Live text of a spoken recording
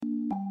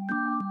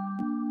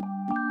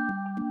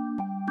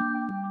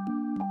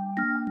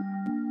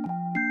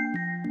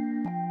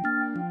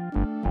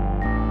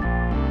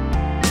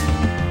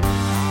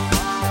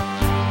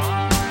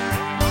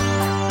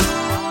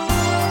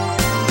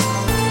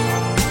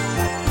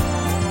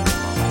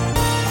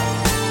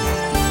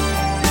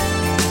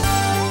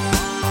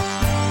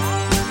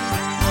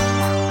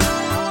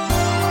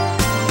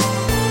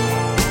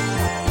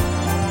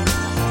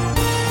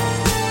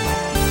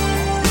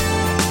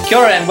Kia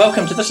ora and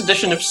welcome to this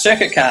edition of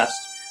CircuitCast.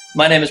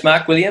 My name is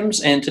Mark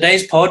Williams and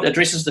today's pod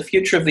addresses the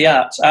future of the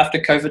arts after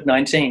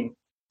COVID-19.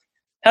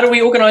 How do we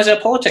organise our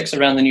politics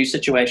around the new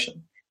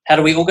situation? How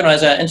do we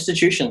organise our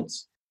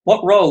institutions?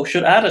 What role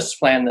should artists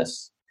play in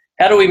this?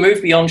 How do we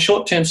move beyond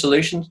short-term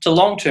solutions to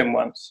long-term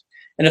ones?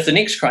 And if the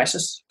next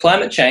crisis,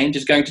 climate change,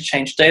 is going to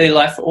change daily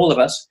life for all of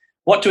us,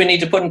 what do we need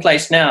to put in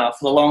place now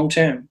for the long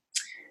term?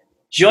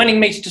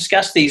 Joining me to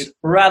discuss these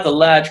rather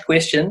large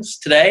questions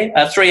today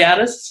are three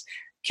artists.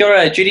 Kia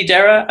ora, Judy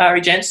Darragh, Ari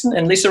Jansen,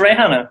 and Lisa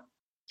Reihana.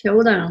 Kia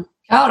ora.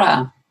 Kia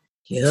ora.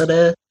 Kia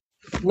ora.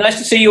 Nice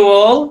to see you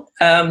all.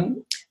 I'd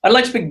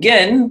like to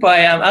begin by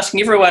asking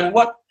everyone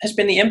what has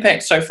been the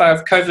impact so far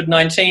of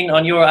COVID-19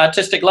 on your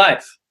artistic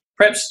life.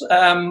 Perhaps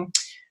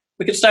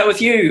we could start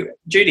with you,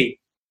 Judy.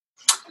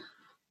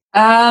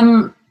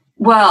 Well,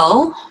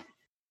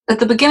 at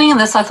the beginning of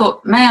this, I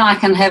thought, man, I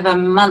can have a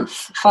month,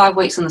 5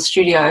 weeks in the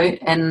studio,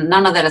 and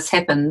none of that has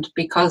happened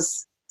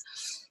because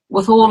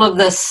with all of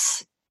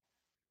this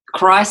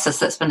crisis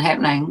that's been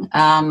happening,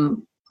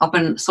 I've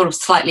been sort of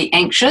slightly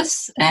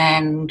anxious,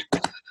 and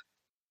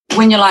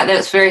when you're like that,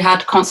 it's very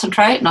hard to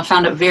concentrate, and I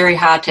found it very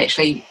hard to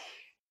actually,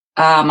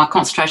 my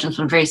concentration's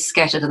been very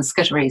scattered and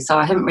skittery, so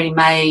I haven't really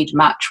made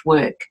much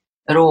work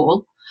at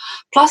all.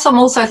 Plus, I'm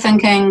also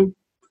thinking,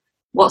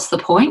 what's the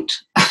point?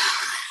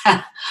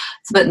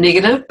 It's a bit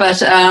negative,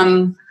 but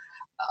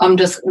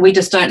we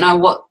just don't know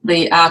what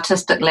the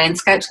artistic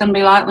landscape's going to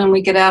be like when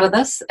we get out of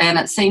this, and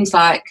it seems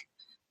like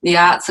the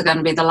arts are going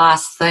to be the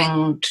last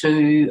thing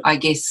to, I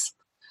guess,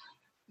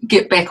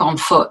 get back on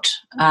foot,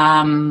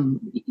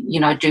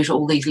 due to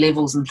all these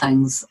levels and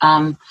things.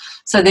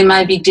 So there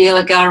may be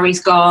dealer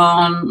galleries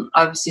gone,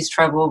 overseas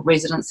travel,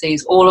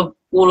 residencies, all of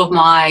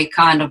my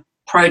kind of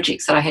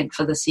projects that I had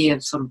for this year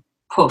have sort of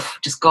poof,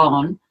 just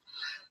gone.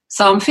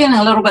 So I'm feeling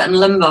a little bit in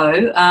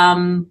limbo.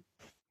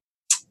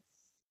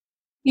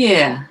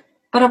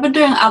 But I've been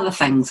doing other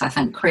things, I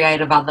think,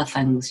 creative other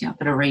things, a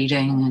bit of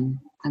reading and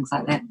things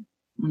like that.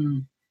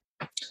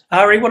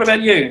 Ari, what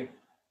about you?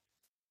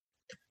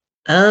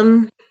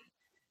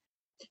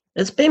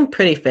 It's been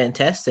pretty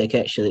fantastic,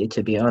 actually,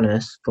 to be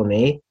honest, for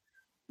me,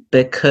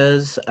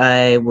 because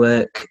I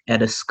work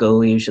at a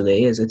school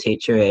usually as a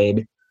teacher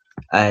aide.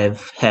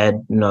 I've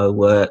had no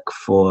work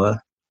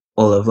for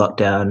all of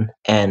lockdown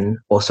and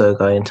also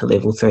going into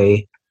level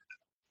 3,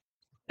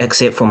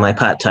 except for my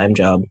part-time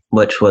job,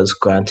 which was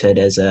granted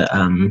as a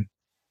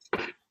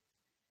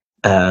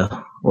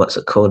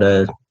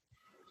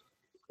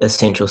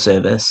essential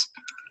service.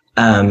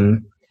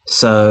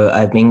 So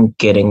I've been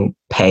getting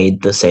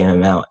paid the same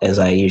amount as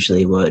I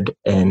usually would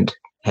and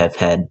have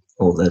had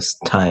all this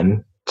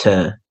time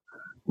to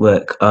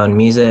work on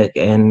music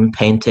and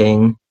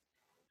painting.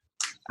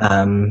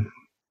 I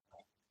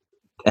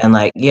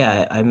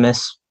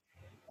miss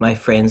my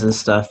friends and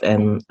stuff,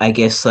 and I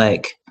guess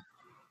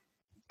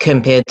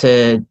compared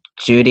to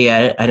Judy,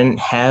 I didn't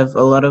have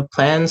a lot of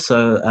plans,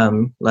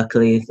 so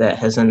luckily that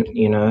hasn't,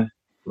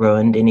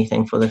 ruined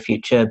anything for the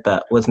future.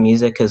 But with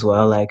music as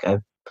well,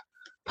 I've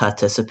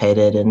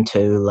participated in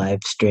 2 live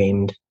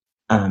streamed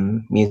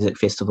music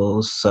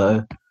festivals,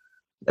 so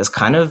it's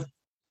kind of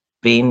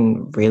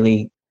been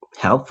really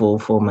helpful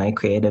for my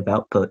creative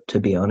output,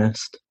 to be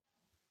honest.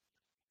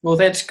 Well,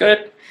 that's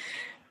good.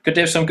 Good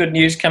to have some good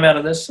news come out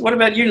of this. What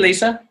about you,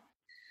 Lisa?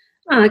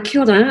 Kia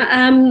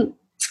ora.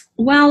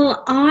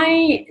 Well,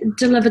 I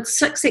delivered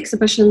 6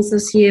 exhibitions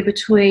this year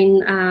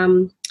between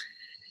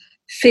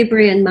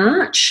February and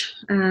March.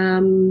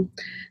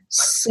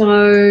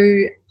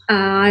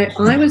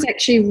 I was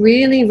actually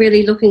really,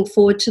 really looking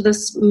forward to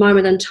this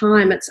moment in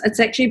time. It's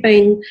actually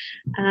been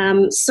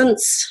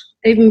since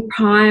even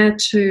prior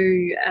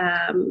to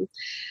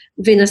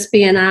Venice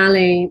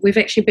Biennale, we've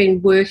actually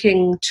been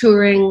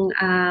touring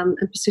in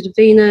Pursuit of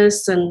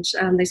Venus, and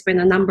there's been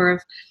a number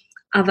of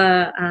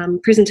other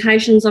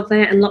presentations of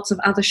that and lots of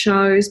other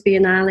shows,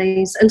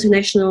 biennales,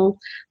 international,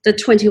 did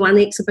 21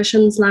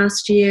 exhibitions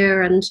last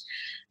year, and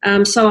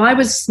so I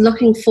was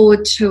looking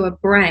forward to a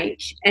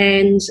break,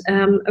 and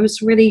it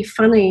was really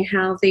funny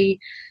how the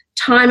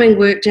timing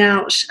worked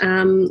out.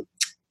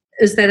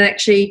 Is that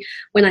actually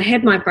when I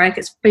had my break,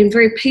 it's been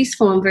very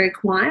peaceful and very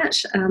quiet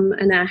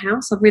in our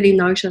house. I've really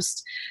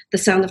noticed the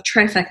sound of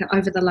traffic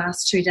over the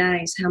last 2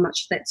 days, how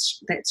much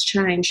that's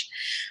changed.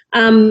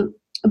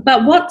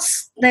 But what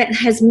that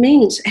has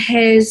meant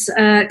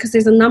because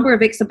there's a number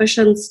of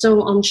exhibitions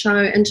still on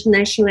show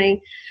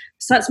internationally,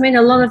 so it's meant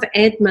a lot of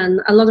admin,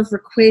 a lot of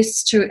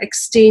requests to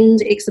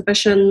extend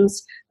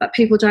exhibitions, but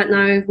people don't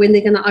know when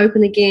they're going to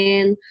open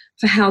again,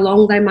 for how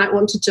long they might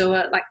want to do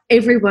it.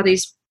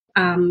 Everybody's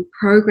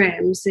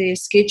programs, their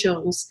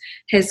schedules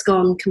has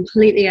gone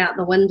completely out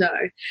the window.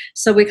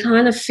 So we're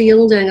kind of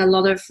fielding a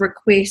lot of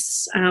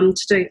requests to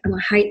do, and I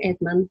hate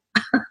admin.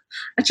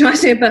 I try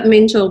to be a bit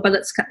mental, but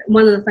it's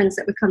one of the things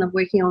that we're kind of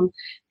working on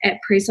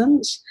at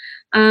present.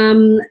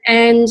 And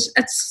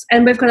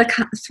we've got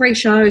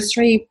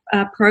 3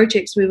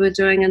 projects we were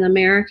doing in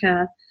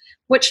America,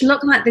 which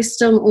look like they're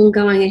still all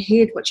going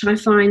ahead, which I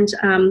find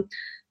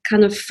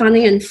kind of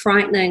funny and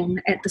frightening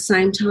at the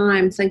same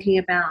time, thinking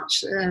about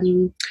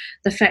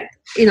the fact,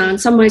 in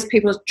some ways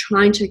people are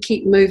trying to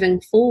keep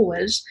moving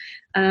forward,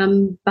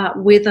 but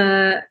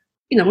whether,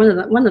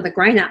 one of the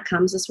great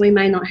outcomes is we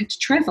may not have to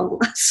travel.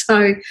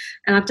 So,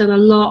 and I've done a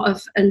lot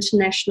of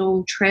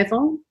international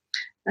travel.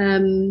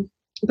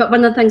 But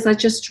one of the things I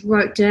just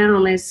wrote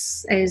down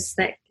as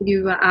that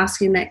you were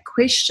asking that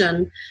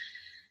question,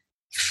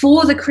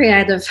 for the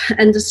creative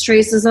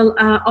industries is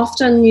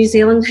often New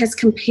Zealand has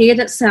compared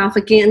itself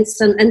against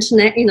an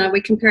internet.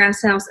 We compare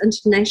ourselves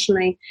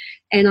internationally,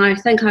 and I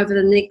think over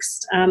the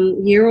next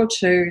year or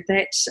two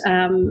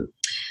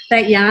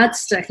that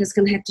yardstick is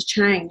going to have to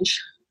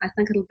change. I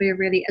think it'll be a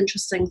really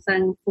interesting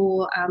thing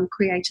for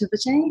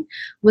creativity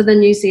within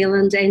New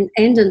Zealand and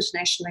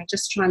internationally,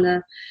 just trying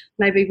to,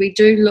 maybe we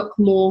do look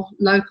more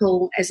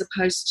local as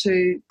opposed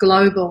to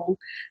global.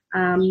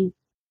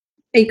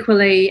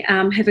 Equally,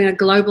 having a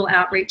global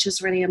outreach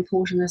is really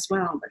important as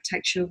well. It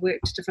takes your work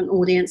to different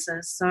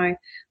audiences. So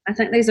I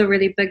think these are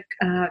really big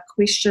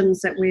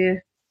questions that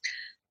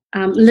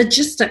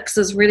logistics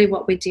is really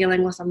what we're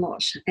dealing with a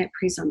lot at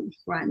present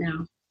right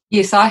now.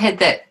 Yes, I had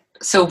that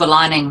silver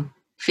lining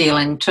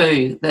feeling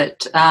too,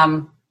 that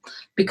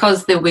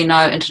because there will be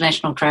no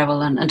international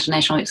travel and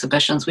international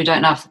exhibitions, we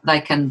don't know if they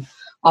can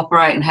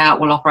operate and how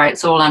it will operate.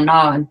 It's all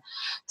unknown.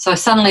 So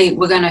suddenly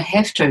we're going to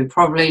have to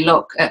probably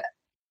look at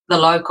the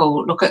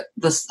local, look at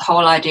this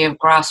whole idea of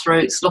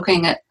grassroots,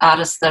 looking at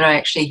artists that are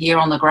actually here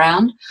on the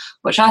ground,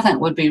 which I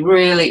think would be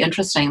really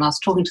interesting. And I was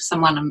talking to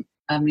someone,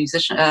 a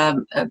musician,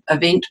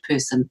 event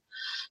person,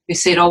 who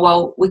said, oh,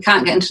 well, we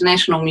can't get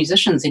international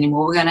musicians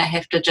anymore. We're going to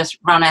have to just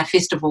run our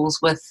festivals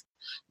with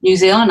New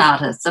Zealand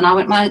artists. And I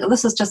went, mate,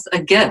 this is just a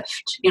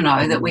gift,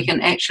 that we can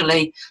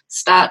actually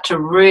start to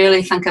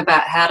really think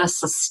about how to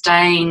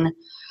sustain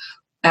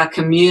our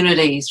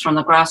communities from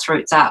the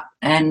grassroots up.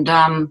 And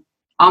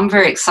I'm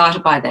very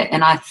excited by that.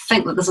 And I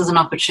think that this is an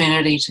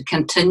opportunity to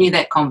continue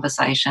that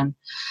conversation.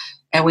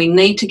 And we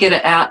need to get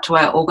it out to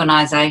our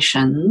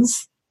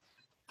organisations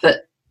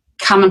that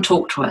come and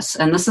talk to us.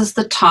 And this is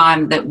the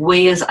time that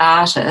we as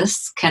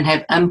artists can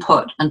have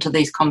input into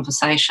these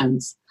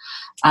conversations.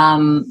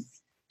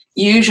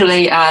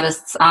 Usually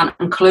artists aren't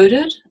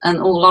included in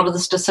a lot of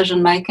this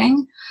decision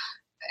making,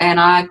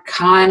 and I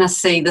kind of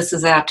see this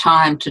as our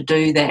time to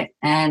do that.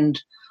 And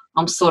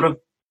I'm sort of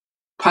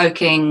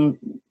poking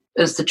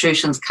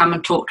institutions, come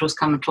and talk to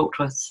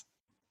us.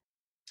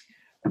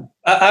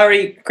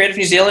 Ari, Creative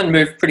New Zealand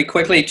moved pretty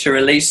quickly to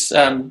release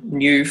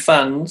new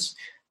funds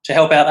to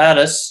help out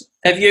artists.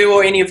 Have you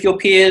or any of your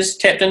peers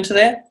tapped into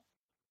that?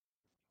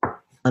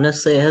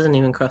 Honestly, it hasn't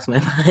even crossed my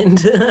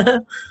mind.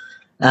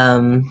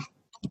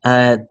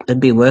 It'd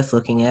be worth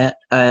looking at.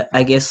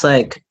 I guess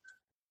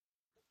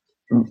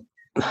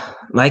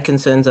my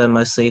concerns are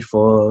mostly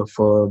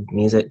for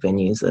music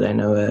venues that I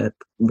know are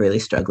really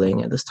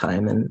struggling at this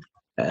time and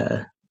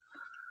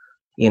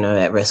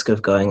at risk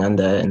of going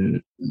under,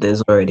 and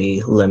there's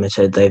already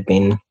limited. They've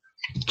been,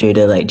 due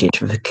to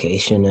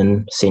gentrification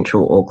in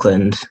central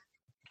Auckland,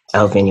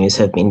 our venues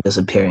have been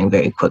disappearing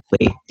very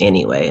quickly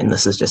anyway, and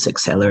this is just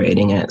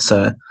accelerating it.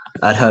 So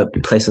I'd hope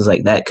places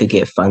like that could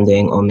get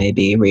funding, or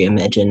maybe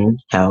reimagine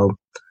how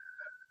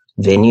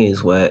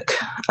venues work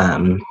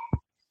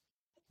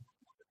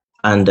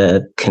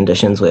under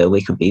conditions where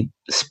we could be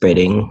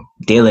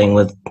dealing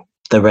with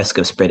the risk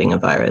of spreading a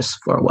virus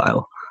for a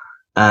while.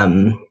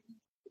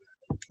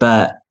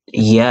 But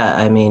yeah,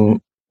 I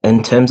mean,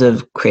 in terms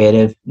of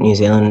Creative New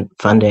Zealand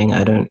funding,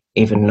 I don't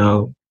even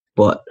know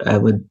what I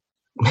would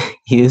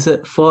use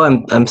it for.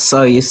 I'm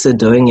so used to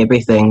doing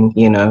everything,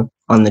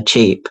 on the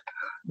cheap,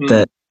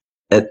 that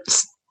it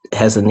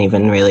hasn't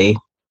even really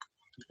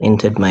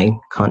entered my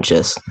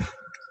conscious.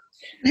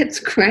 That's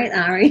great,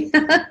 Ari.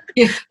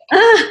 Yeah.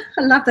 I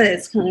love that.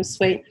 It's kind of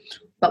sweet.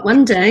 But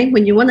one day,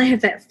 when you want to have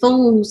that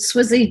full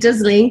swizzy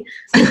dizzly,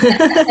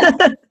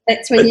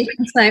 that's when you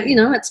can say,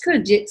 it's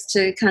good. It's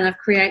to kind of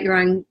create your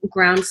own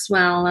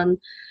groundswell, and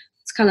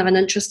it's kind of an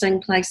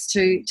interesting place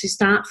to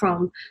start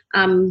from.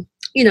 And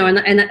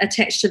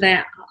attached to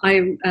that,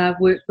 I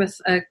work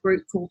with a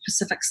group called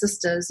Pacific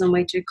Sisters, and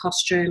we do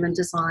costume and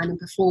design and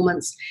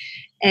performance.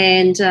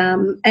 And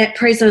at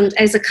present,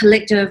 as a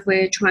collective,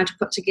 we're trying to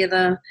put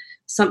together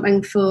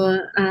something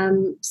for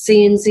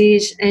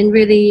CNZ, and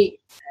really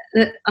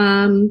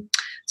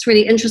it's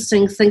really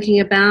interesting thinking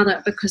about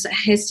it, because it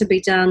has to be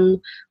done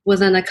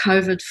within a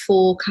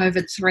COVID-4,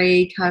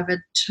 COVID-3,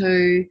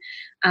 COVID-2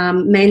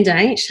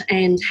 mandate,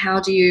 and how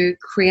do you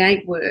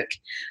create work.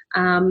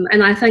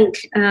 And I think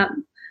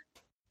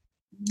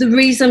the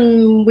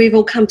reason we've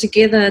all come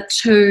together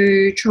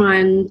to try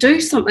and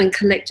do something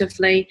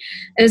collectively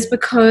is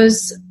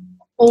because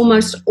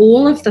almost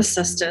all of the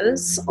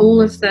sisters,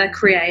 all of the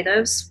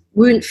creatives,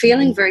 weren't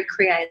feeling very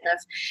creative,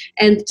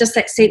 and just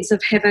that sense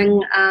of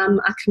having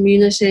a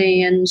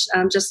community and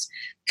just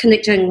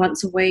connecting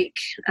once a week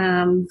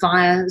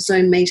via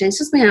Zoom meetings,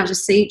 just being able to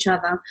see each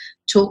other,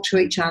 talk to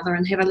each other,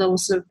 and have a little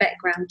sort of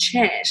background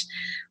chat,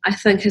 I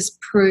think has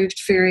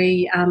proved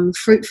very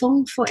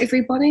fruitful for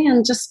everybody.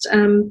 And just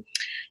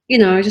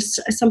just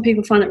some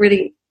people find it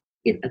really,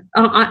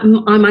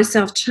 I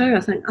myself too,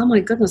 I think, oh my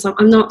goodness,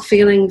 I'm not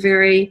feeling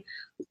very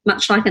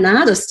much like an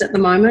artist at the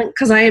moment,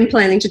 because I am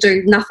planning to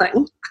do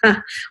nothing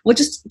or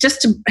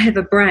just to have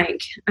a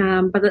break.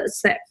 But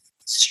it's that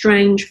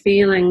strange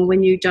feeling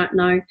when you don't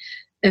know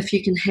if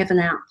you can have an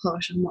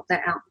output and what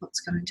that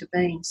output's going to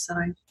be.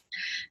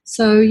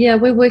 So yeah,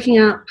 we're working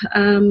up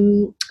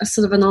a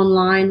sort of an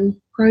online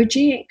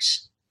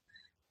project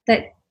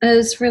that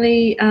is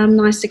really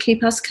nice to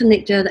keep us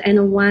connected, and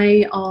a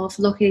way of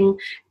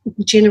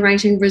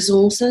generating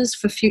resources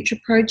for future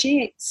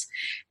projects,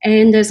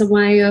 and as a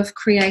way of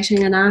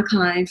creating an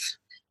archive,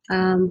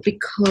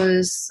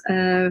 because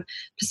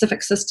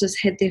Pacific Sisters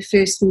had their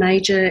first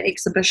major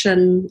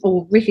exhibition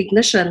or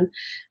recognition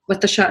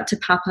with the Show It Te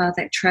Papa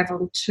that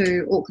travelled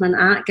to Auckland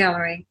Art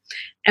Gallery.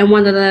 And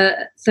one of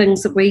the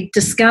things that we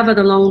discovered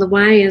along the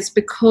way is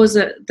because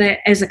that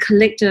as a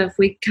collective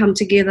we come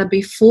together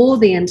before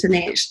the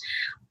internet,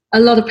 a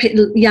lot of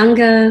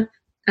younger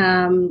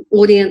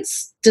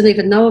audience didn't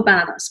even know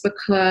about us,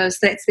 because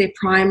that's their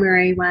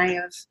primary way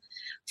of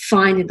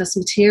finding this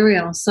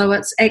material. So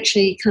it's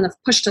actually kind of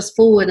pushed us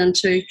forward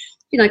into,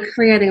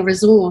 creating a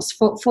resource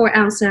for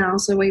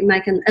ourselves. So we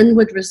make an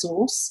inward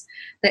resource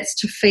that's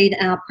to feed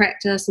our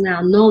practice and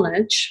our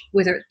knowledge,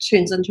 whether it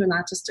turns into an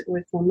artistic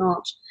work or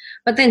not,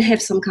 but then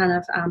have some kind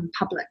of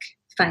public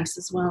face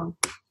as well.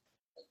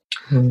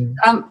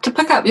 To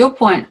pick up your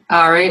point,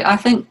 Ari, I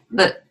think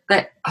that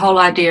whole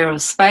idea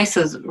of space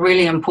is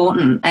really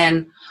important,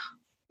 and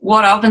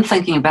what I've been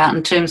thinking about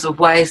in terms of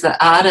ways that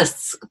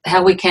artists,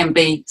 how we can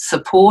be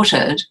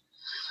supported.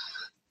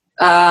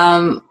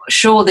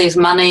 Sure, there's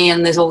money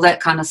and there's all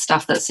that kind of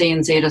stuff that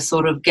CNZ is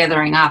sort of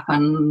gathering up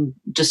and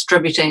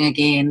distributing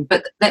again,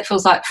 but that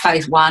feels like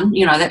phase one,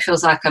 that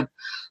feels like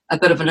a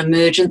bit of an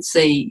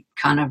emergency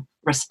kind of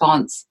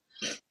response.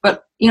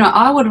 But,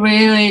 I would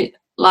really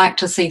like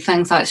to see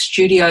things like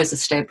studios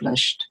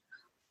established,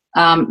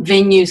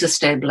 venues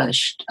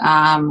established,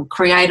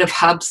 creative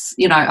hubs,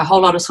 a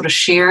whole lot of sort of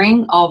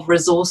sharing of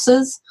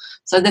resources.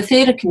 So the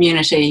theatre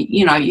community,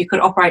 you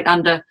could operate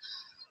under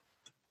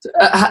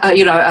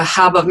a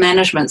hub of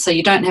management, so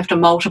you don't have to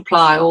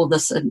multiply all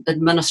this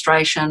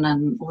administration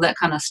and all that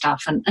kind of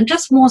stuff, and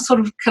just more sort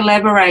of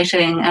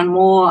collaborating and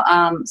more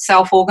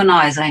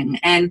self-organising.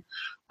 And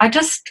I've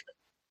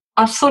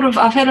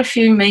had a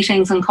few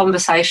meetings and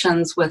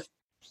conversations with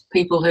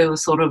people who are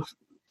sort of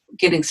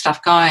getting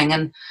stuff going,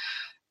 and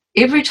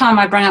every time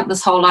I bring up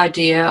this whole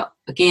idea,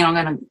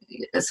 again,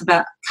 it's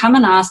about come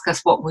and ask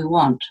us what we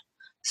want.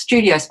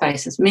 Studio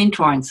spaces,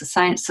 mentoring,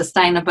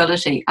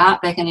 sustainability,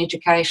 art back in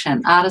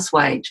education, artist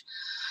wage.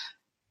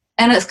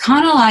 And it's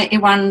kind of like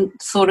everyone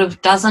sort of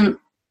they're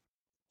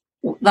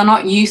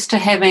not used to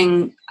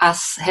having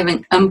us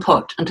having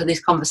input into these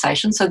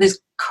conversations. So there's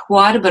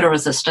quite a bit of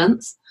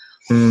resistance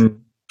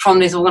from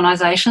these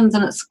organisations,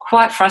 and it's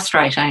quite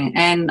frustrating.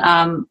 And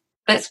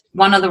that's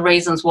one of the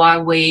reasons why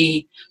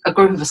a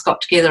group of us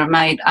got together and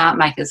made Art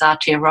Makers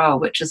Aotearoa,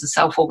 which is a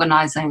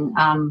self-organising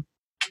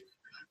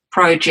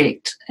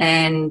project.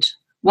 And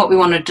what we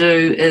want to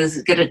do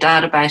is get a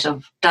database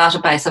of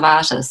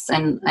artists,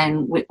 and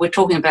we're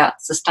talking about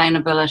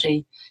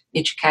sustainability,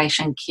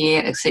 education,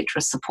 care,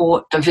 etc.,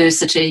 support,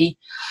 diversity,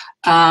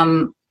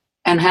 and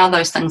how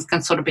those things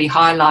can sort of be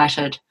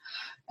highlighted.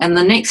 And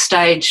the next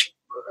stage,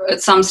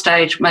 at some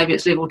stage, maybe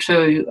it's level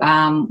 2,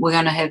 we're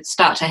going to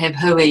start to have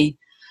hui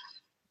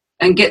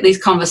and get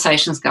these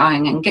conversations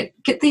going and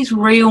get these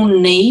real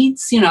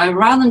needs,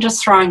 rather than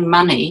just throwing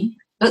money.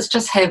 Let's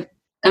just have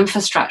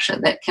infrastructure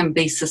that can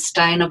be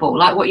sustainable,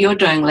 like what you're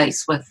doing,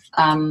 Lise, with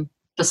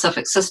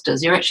Pacific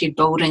Sisters. You're actually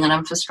building an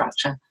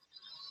infrastructure.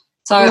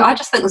 So I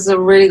just think this is a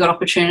really good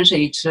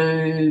opportunity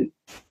to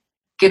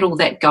get all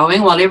that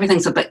going while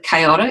everything's a bit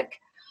chaotic.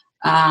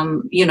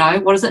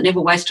 What is it? Never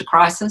waste a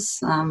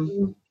crisis.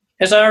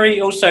 Has Ari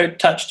also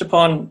touched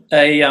upon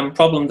a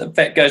problem that in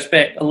fact goes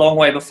back a long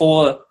way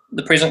before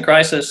the present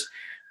crisis,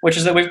 which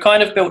is that we've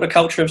kind of built a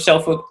culture of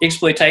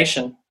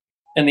self-exploitation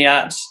in the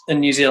arts in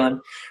New Zealand,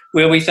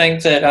 where we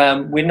think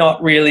that we're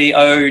not really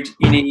owed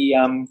any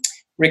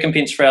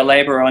recompense for our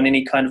labour on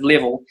any kind of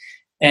level.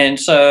 And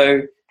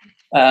so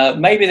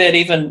maybe that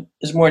even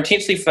is more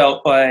intensely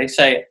felt by,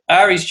 say,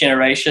 Ari's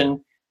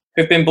generation,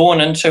 who've been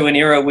born into an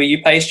era where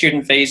you pay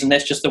student fees and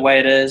that's just the way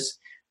it is.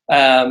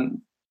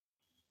 And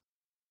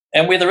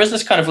where there is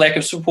this kind of lack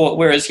of support,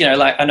 whereas,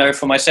 like I know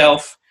for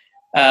myself,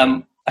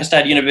 I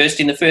started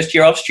university in the first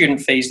year of student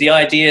fees. The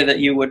idea that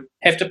you would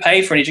have to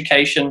pay for an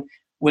education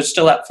was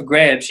still up for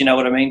grabs, you know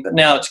what I mean? But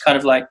now it's kind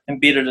of like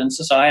embedded in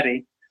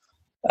society.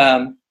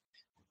 So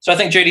I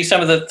think, Judy,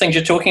 some of the things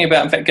you're talking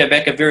about, in fact, go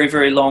back a very,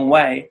 very long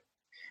way.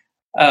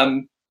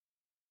 I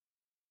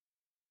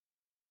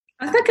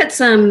think it's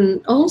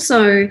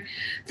also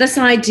this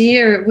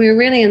idea, we're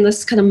really in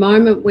this kind of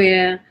moment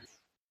where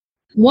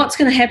what's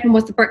going to happen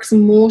with the bricks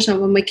and mortar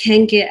when we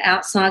can get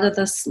outside of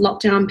this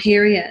lockdown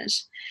period?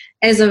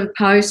 as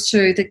opposed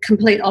to the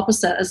complete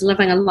opposite, is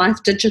living a life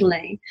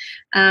digitally.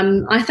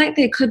 I think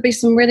there could be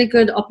some really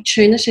good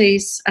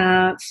opportunities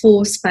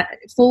for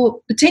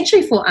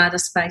potentially for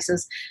artist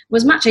spaces. It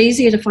was much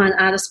easier to find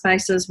artist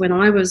spaces when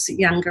I was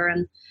younger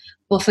and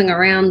boffing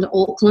around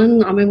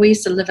Auckland. I mean, we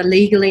used to live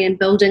illegally in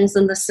buildings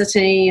in the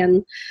city,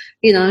 and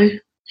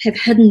have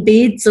hidden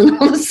beds and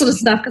all this sort of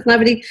stuff, because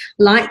nobody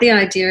liked the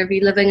idea of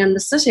you living in the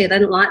city. They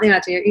didn't like the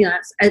idea,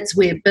 it's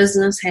where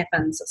business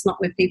happens. It's not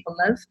where people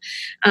live.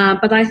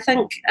 But I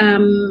think,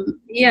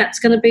 it's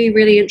going to be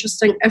really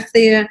interesting if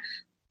there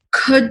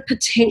could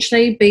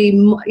potentially be,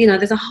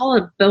 there's a whole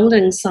lot of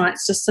building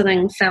sites just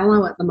sitting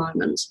fallow at the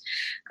moment.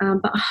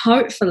 But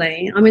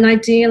hopefully,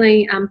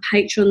 ideally,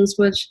 patrons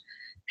would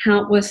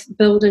help with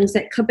buildings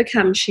that could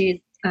become shared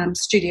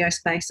studio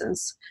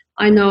spaces.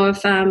 I know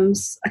of a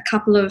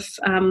couple of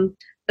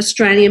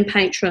Australian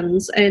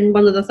patrons, and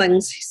one of the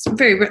things, he's a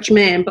very rich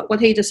man, but what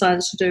he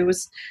decided to do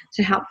was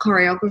to help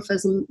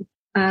choreographers and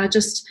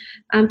just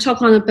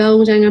took on a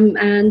building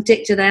and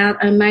decked it out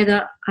and made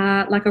it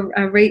like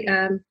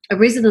a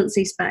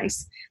residency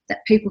space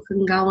that people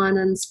can go in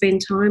and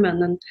spend time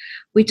in. And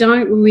we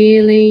don't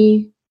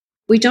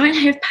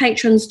have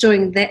patrons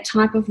doing that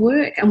type of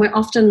work, and we're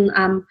often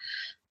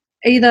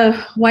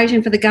either waiting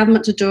for the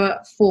government to do it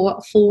for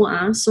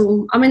us,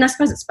 or I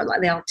suppose it's a bit like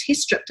the old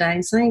test strip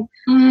days, eh?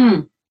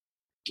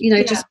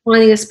 Just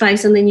finding a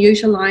space and then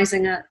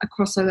utilising it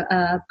across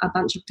a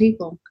bunch of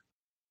people.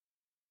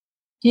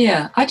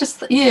 I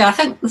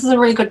think this is a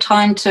really good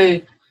time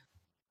to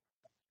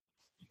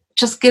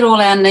just get all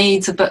our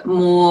needs a bit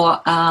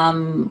more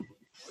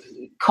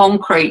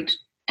concrete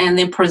and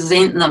then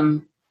present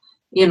them,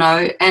 and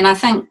I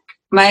think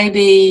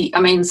maybe,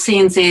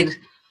 CNZ,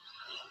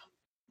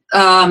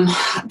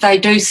 they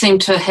do seem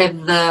to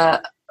have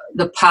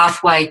the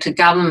pathway to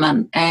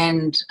government,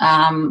 and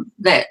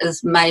that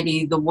is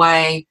maybe the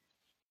way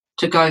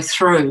to go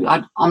through.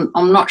 I'm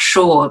not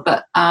sure,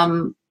 but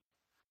and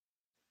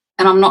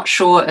I'm not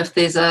sure if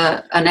there's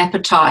an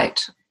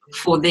appetite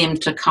for them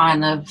to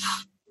kind of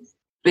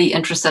be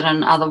interested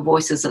in other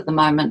voices at the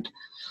moment.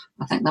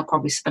 I think they're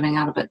probably spinning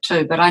out a bit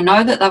too. But I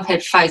know that they've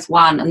had phase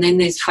 1, and then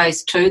there's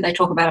phase 2. They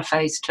talk about a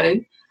phase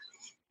 2.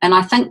 And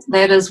I think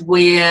that is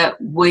where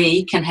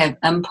we can have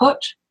input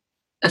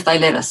if they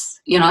let us,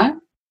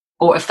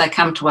 or if they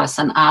come to us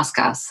and ask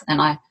us.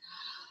 And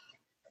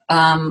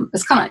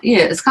it's kind of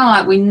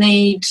like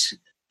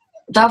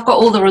they've got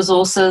all the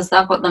resources,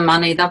 they've got the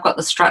money, they've got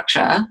the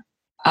structure,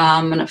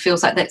 and it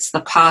feels like that's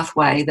the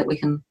pathway that we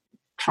can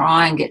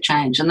try and get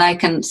change. And they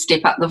can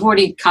step up. They've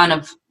already kind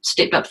of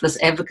stepped up to this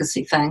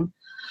advocacy thing.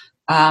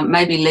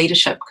 Maybe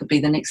leadership could be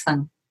the next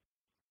thing.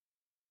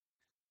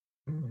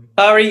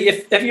 Ari,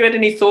 have you had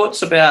any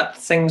thoughts about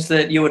things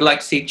that you would like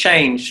to see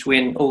changed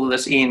when all of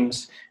this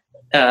ends,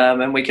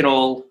 and we can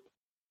all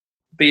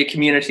be a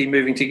community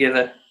moving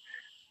together?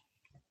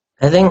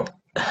 I think,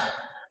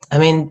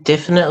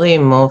 definitely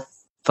more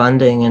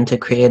funding into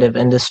creative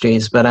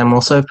industries, but I'm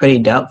also pretty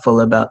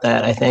doubtful about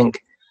that. I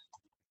think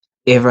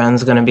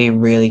everyone's going to be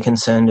really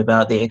concerned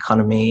about the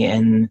economy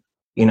and,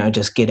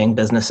 just getting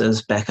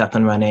businesses back up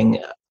and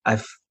running.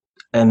 I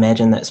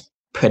imagine that's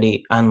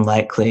pretty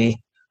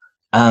unlikely.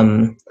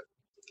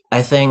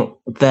 I think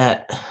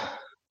that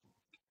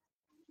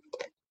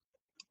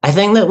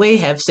we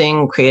have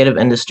seen creative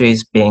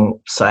industries being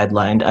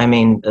sidelined.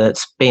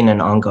 It's been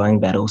an ongoing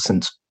battle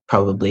since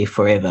probably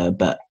forever,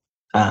 but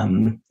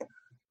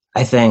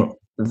I think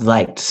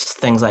like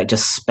things like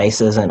just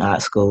spaces and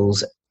art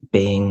schools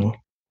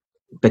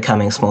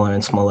becoming smaller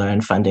and smaller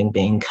and funding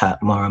being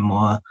cut more and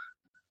more.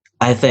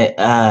 I think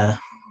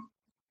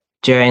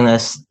during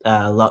this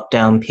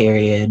lockdown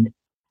period,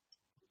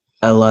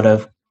 a lot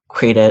of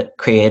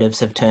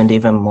creatives have turned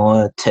even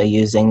more to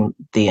using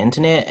the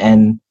internet,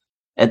 and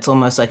it's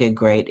almost like a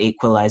great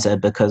equalizer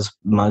because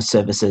most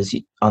services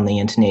on the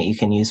internet you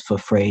can use for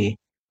free,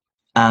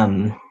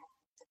 and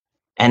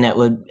it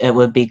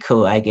would be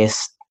cool, I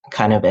guess,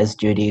 kind of as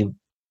Judy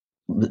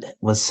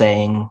was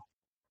saying,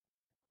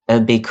 it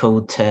would be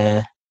cool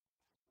to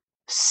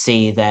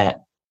see that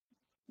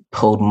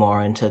pulled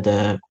more into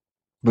the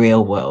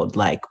real world,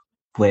 like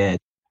where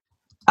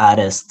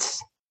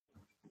artists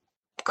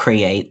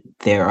create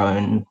their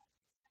own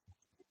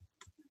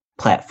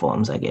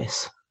platforms, I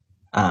guess,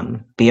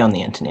 beyond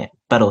the internet,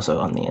 but also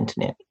on the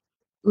internet.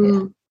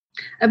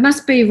 It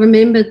must be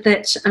remembered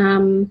that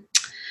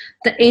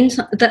the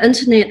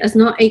internet is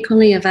not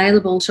equally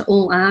available to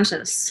all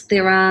artists.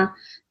 There are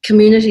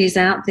communities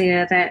out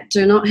there that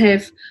do not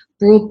have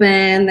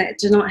broadband, that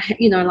do not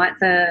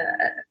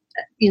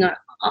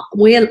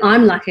where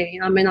I'm lucky.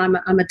 I'm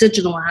a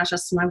digital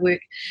artist and I work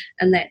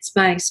in that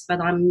space,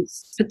 but I'm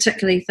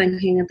particularly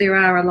thinking that there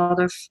are a lot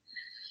of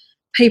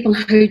people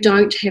who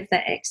don't have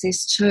that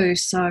access too.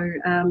 So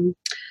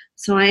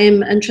I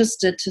am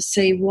interested to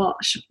see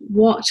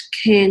what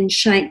can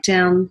shake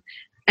down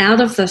out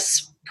of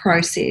this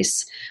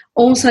process.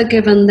 Also,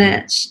 given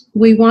that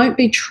we won't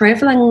be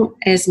travelling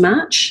as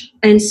much,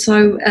 and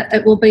so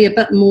it will be a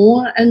bit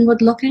more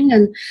inward looking,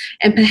 and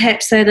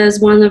perhaps that is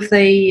one of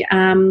the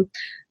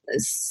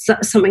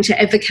something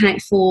to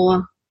advocate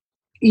for,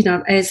 you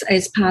know,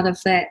 as part of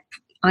that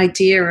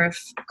idea of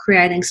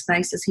creating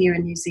spaces here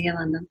in New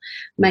Zealand and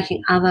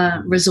making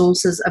other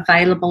resources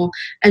available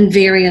in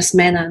various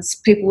manners.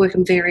 People work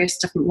in various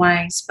different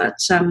ways, but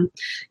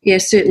yeah,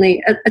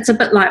 certainly it's a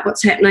bit like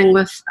what's happening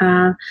with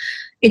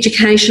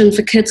education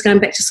for kids going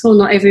back to school.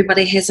 Not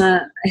everybody has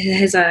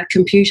a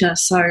computer,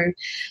 so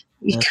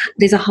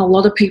there's a whole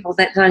lot of people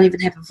that don't even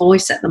have a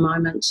voice at the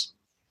moment.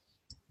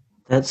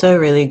 That's a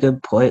really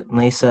good point,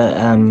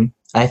 Lisa.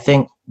 I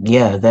think,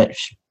 yeah, that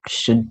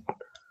should...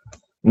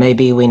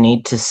 Maybe we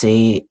need to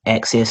see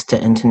access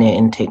to internet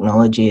and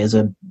technology as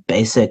a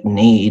basic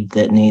need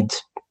that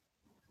needs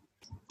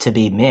to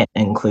be met,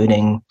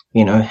 including,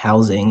 you know,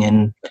 housing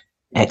and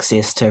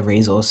access to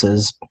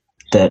resources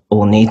that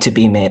all need to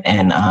be met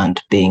and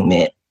aren't being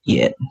met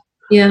yet.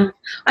 Yeah,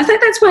 I think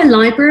that's why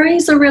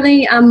libraries are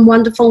really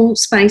wonderful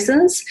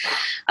spaces.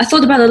 I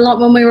thought about it a lot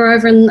when we were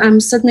over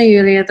in Sydney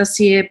earlier this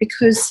year,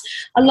 because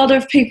a lot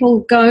of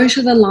people go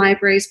to the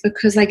libraries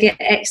because they get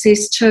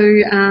access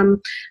to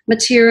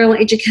material,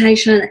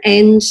 education,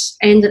 and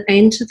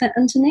to the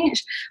internet.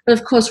 But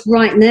of course,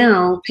 right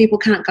now people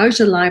can't go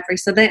to the library,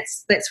 so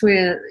that's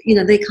where, you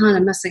know, they're kind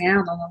of missing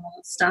out on a lot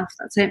of stuff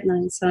that's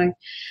happening. So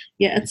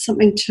yeah, it's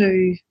something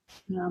to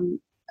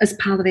as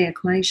part of the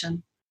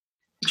equation.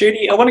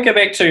 Judy, I want to go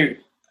back to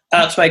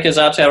Arts Makers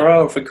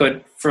Aotearoa, if we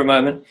could, for a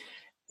moment.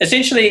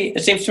 Essentially,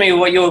 it seems to me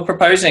what you're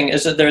proposing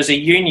is that there is a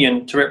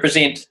union to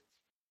represent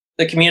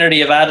the community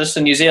of artists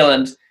in New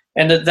Zealand,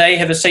 and that they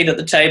have a seat at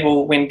the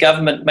table when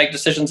government make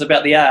decisions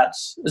about the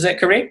arts. Is that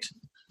correct?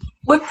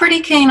 We're pretty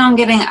keen on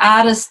getting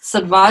artists'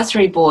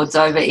 advisory boards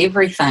over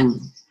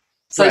everything.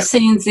 So right.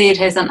 CNZ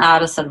has an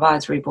artists'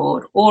 advisory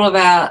board. All of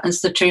our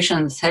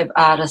institutions have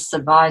artists'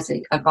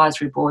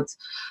 advisory boards.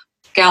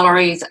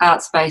 Galleries,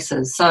 art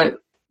spaces. So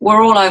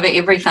we're all over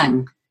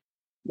everything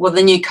with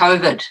the new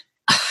COVID.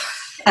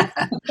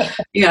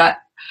 You know,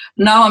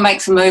 no one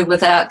makes a move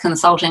without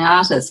consulting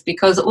artists,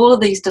 because all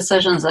of these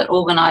decisions that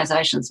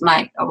organisations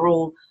make are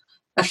all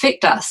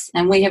affect us,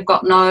 and we have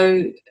got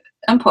no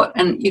input.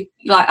 And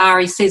like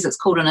Ari says, it's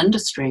called an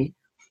industry.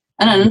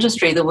 In an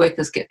industry, the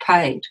workers get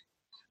paid.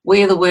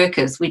 We're the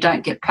workers, we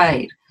don't get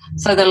paid.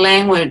 So the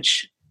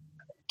language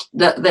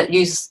that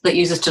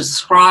uses to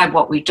describe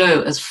what we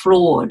do is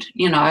flawed,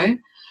 you know.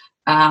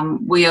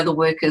 We are the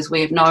workers,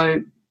 we have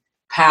no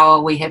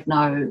power, we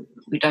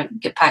don't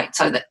get paid.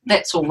 So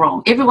that's all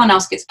wrong. Everyone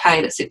else gets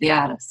paid except the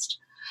artist.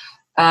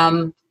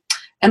 And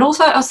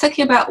also I was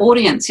thinking about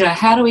audience, you know,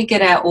 how do we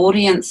get our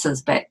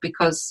audiences back?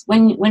 Because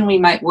when we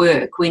make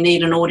work, we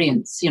need an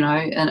audience, you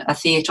know, a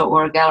theatre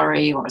or a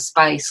gallery or a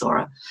space or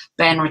a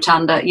band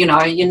rotunda, you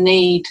know, you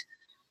need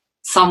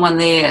someone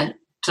there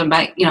to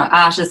make, you know,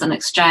 art is an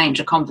exchange,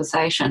 a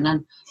conversation.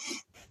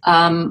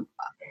 And,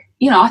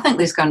 you know, I think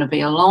there's going to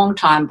be a long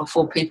time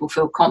before people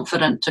feel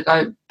confident to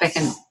go back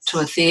into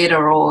a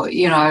theatre or,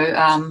 you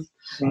know.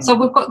 So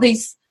we've got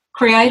these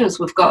creators.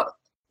 We've got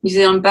New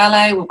Zealand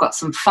Ballet, we've got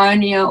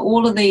Symphonia,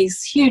 all of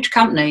these huge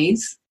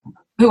companies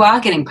who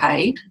are getting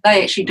paid.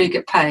 They actually do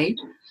get paid.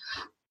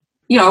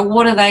 You know,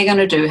 what are they going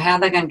to do? How are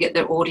they going to get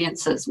their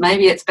audiences?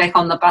 Maybe it's back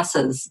on the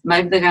buses.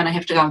 Maybe they're going to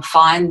have to go and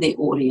find their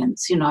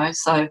audience, you know.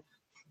 So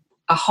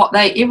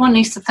everyone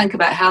needs to think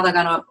about how they're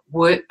going to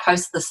work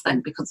post this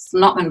thing, because it's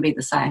not going to be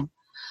the same.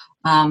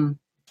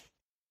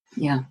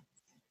 Yeah.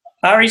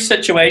 Ari's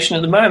situation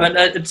at the moment,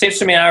 it seems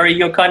to me, Ari,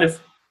 you're kind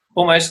of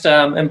almost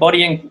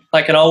embodying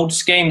like an old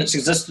scheme that's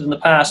existed in the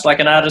past, like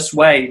an artist's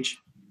wage.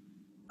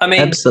 I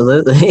mean,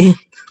 absolutely.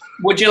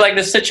 Would you like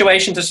the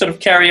situation to sort of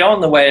carry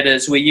on the way it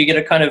is, where you get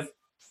a kind of,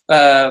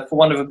 for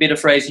want of a better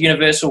phrase,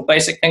 universal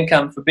basic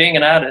income for being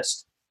an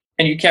artist,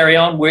 and you carry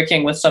on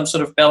working with some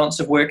sort of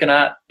balance of work and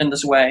art in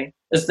this way?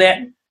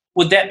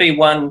 Would that be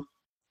one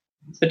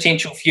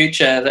potential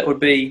future that would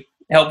be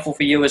helpful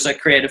for you as a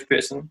creative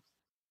person?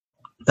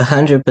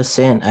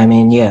 100%. I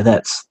mean, yeah,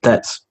 that's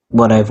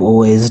what I've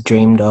always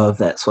dreamed of.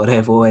 That's what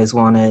I've always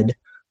wanted.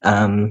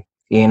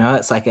 You know,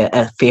 it's like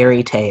a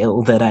fairy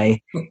tale that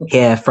I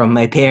hear from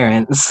my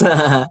parents.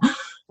 That,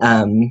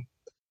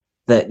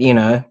 you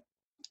know,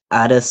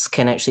 artists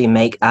can actually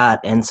make art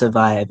and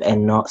survive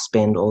and not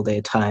spend all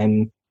their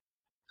time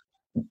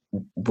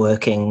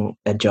working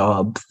a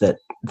job that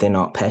they're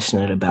not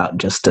passionate about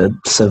just to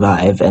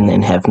survive and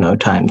then have no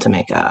time to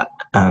make art.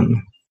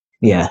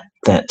 Yeah,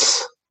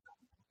 that's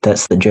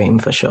the dream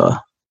for sure.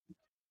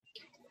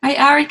 Hey,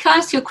 Ari, can I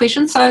ask you a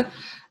question? So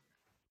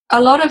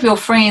a lot of your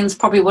friends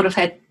probably would have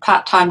had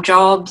part-time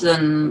jobs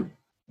and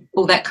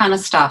all that kind of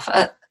stuff.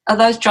 Are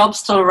those jobs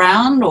still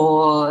around,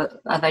 or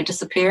are they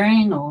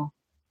disappearing, or?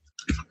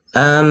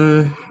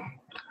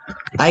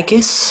 I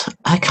guess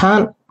I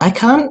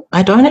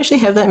don't actually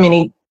have that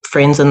many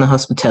friends in the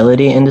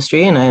hospitality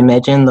industry, and I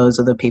imagine those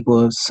are the people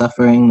who are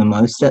suffering the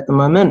most at the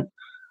moment.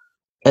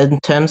 In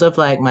terms of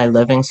like my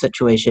living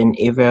situation,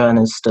 everyone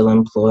is still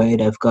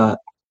employed. I've got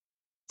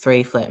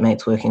 3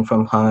 flatmates working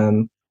from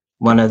home.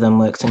 One of them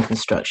works in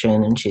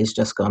construction and she's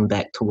just gone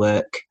back to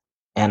work,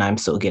 and I'm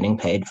still getting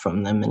paid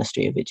from the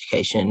Ministry of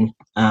Education.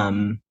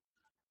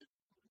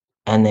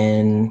 and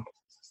then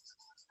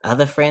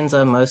other friends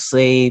are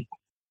mostly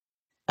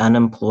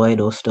unemployed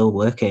or still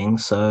working.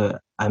 So,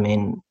 I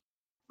mean,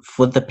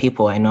 for the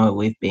people I know,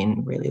 we've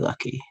been really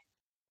lucky.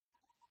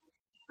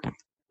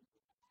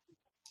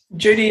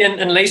 Judy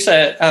and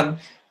Lisa,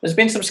 there's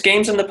been some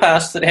schemes in the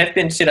past that have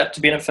been set up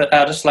to benefit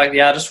artists, like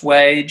the artist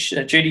wage.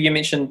 Judy, you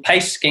mentioned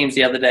PACE schemes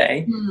the other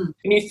day.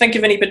 Can you think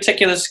of any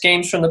particular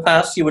schemes from the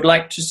past you would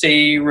like to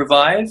see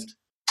revived?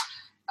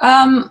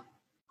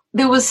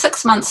 There was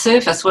 6 month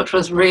service, which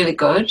was really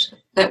good.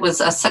 That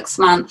was a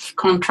 6-month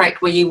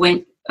contract where you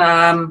went,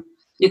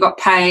 you got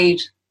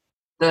paid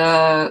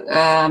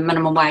the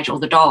minimum wage, or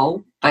the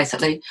dole,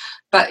 basically,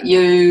 but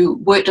you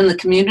worked in the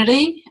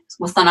community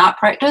with an art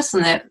practice,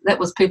 and that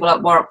was people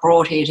like Warwick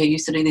Broadhead, who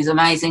used to do these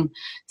amazing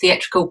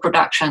theatrical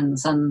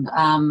productions, and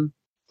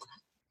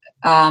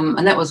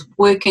that was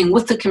working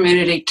with the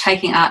community,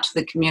 taking art to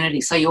the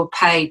community, so you're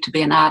paid to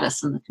be an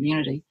artist in the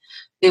community.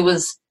 There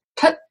was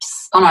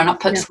PIPS, oh no, not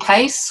PIPS,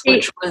 PACE,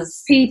 which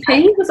was...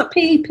 PEP, was it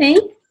PEP?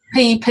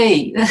 PEP.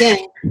 Yeah,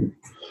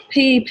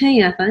 PEP,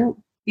 I think.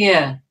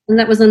 Yeah. And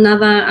that was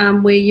another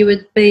where you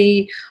would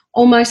be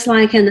almost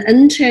like an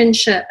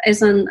internship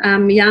as an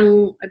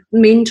young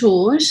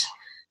mentored.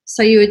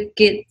 So you would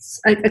get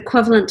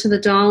equivalent to the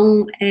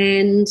dole,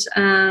 and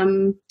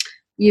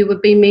you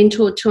would be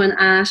mentored to an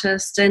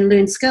artist and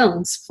learn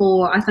skills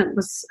for, I think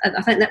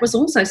that was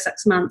also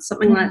 6 months,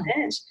 something like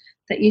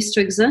that used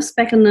to exist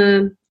back in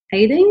the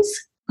 80s.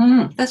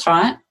 That's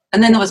right.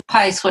 And then there was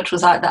PACE, which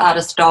was like the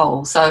artist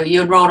dole. So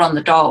you enrolled on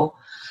the dole,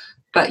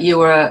 but you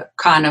were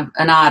kind of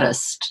an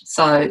artist.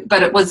 So,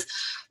 but it was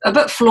a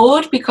bit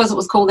flawed because it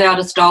was called the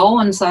artist dole,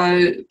 and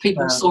so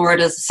people saw it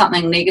as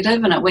something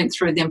negative, and it went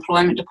through the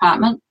employment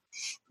department.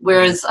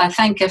 Whereas I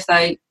think if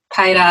they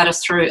paid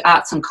artists through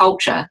arts and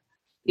culture,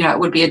 it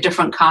would be a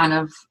different kind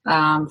of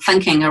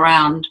thinking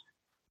around,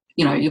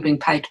 you're being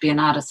paid to be an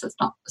artist.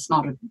 It's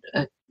not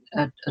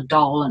a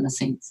dole in a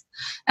sense.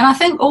 And I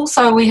think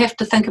also we have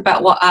to think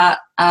about what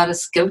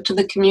artists give to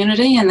the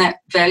community, and that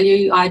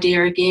value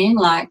idea again,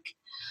 like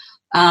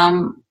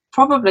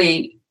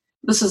probably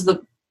this is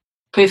the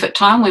perfect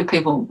time when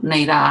people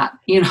need art.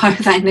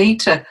 They need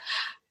to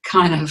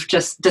kind of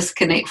just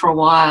disconnect for a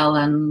while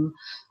and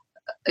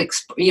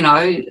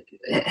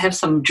have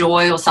some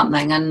joy or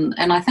something, and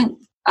I think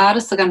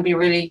artists are going to be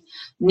really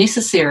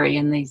necessary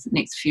in these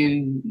next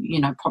few,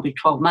 probably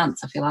 12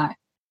 months, if you like.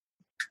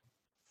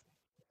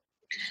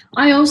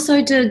 I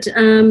also did,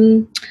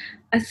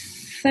 I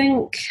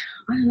think,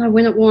 I don't know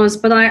when it was,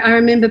 but I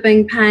remember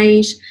being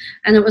paid,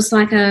 and it was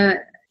like a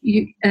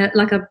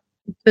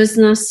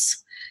business.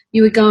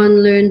 You would go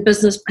and learn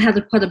how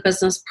to put a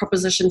business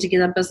proposition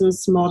together,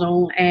 business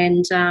model,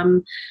 and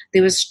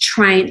there was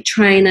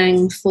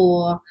training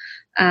for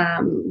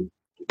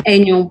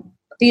annual,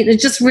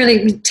 just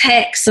really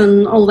tax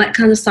and all that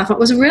kind of stuff. It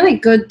was really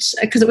good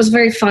because it was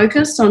very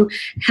focused on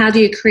how do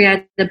you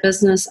create a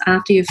business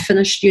after you've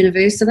finished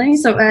university.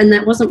 So, and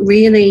that wasn't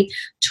really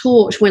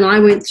taught when I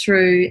went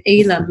through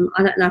Elam.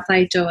 I don't know if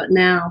they do it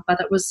now, but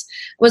it was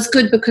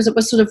good because it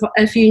was sort of,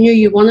 if you knew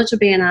you wanted to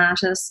be an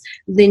artist,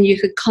 then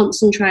you could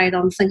concentrate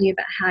on thinking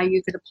about how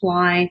you could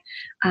apply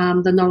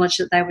the knowledge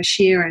that they were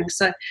sharing.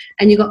 So,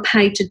 and you got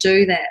paid to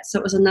do that. So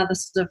it was another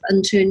sort of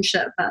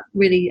internship, but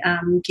really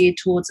geared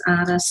towards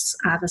artists,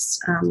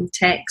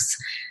 tax,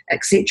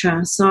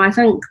 etc. So I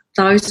think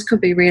those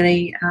could be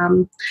really,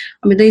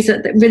 these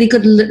are really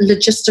good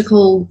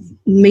logistical,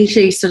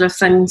 meaty sort of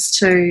things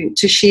to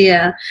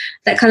share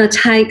that kind of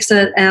takes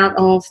it out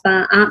of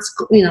the arts,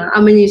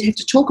 you'd have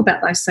to talk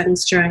about those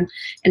things during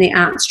any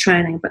arts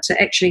training, but to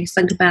actually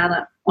think about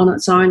it on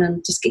its own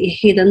and just get your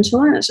head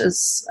into it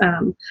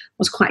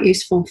was quite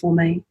useful for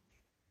me.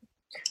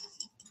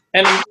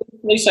 And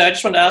Lisa, I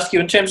just want to ask you,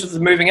 in terms of the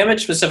moving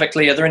image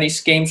specifically, are there any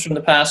schemes from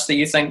the past that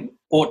you think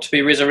ought to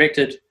be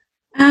resurrected?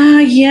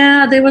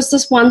 Yeah, there was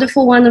this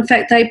wonderful one. In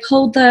fact, they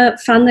pulled the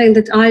funding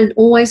that I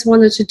always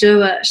wanted to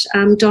do it.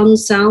 Don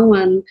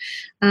Selwyn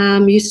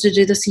used to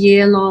do this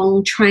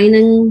year-long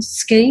training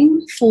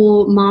scheme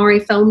for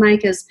Maori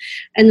filmmakers.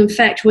 And in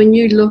fact, when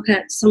you look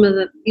at some of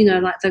the,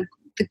 like the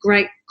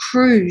great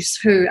crews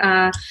who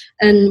are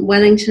in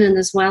Wellington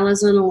as well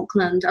as in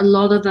Auckland, a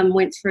lot of them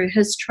went through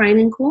his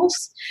training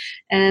course,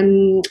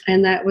 and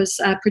that was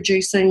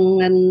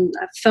producing and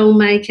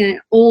filmmaking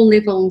at all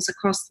levels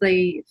across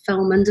the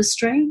film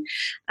industry.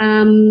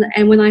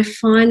 And when I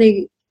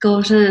finally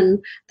got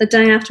in, the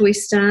day after we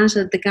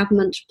started, the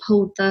government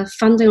pulled the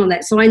funding on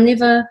that. So I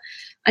never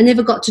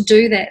got to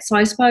do that. So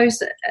I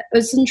suppose it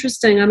was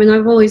interesting.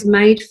 I've always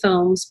made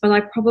films, but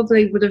I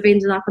probably would have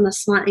ended up in a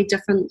slightly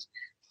different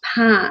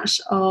part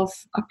of,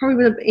 I probably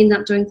would have ended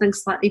up doing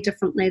things slightly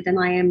differently than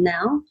I am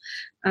now.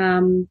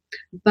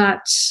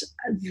 But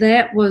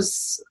that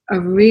was a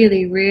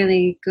really,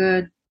 really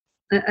good,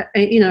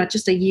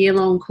 just a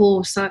year-long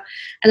course. So,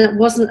 and it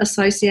wasn't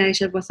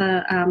associated with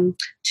a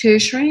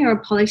tertiary or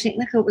a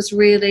polytechnic. It was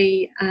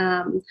really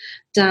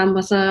done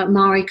with a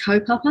Maori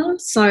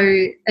kaupapa. So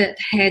it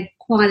had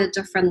quite a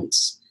different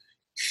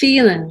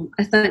feeling,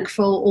 I think,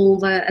 for all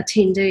the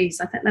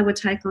attendees. I think they would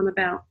take on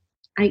about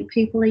 8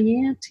 people a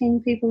year,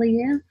 10 people a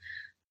year.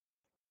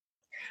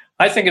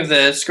 I think of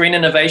the Screen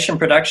Innovation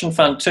Production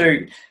Fund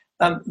too,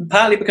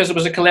 partly because it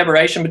was a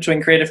collaboration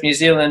between Creative New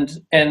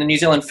Zealand and the New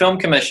Zealand Film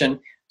Commission.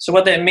 So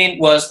what that meant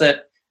was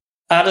that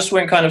artists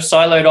weren't kind of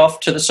siloed off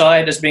to the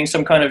side as being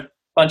some kind of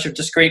bunch of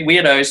discrete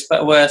weirdos,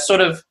 but were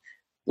sort of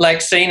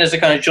like seen as a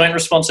kind of joint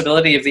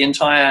responsibility of the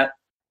entire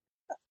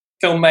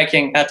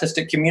filmmaking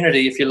artistic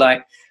community, if you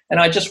like. And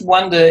I just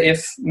wonder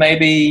if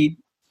maybe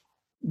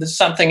there's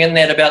something in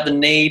that about the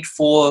need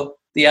for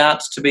the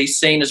arts to be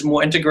seen as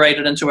more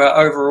integrated into our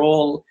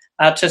overall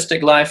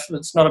artistic life.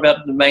 It's not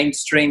about the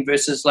mainstream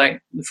versus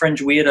like the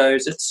fringe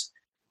weirdos.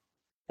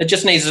 It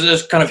just needs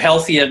this kind of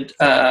healthier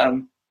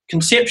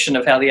conception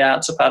of how the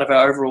arts are part of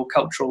our overall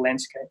cultural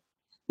landscape.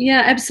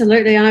 Yeah,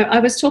 absolutely. I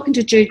was talking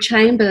to Jude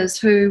Chambers,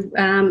 who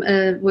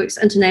works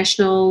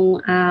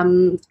international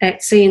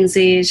at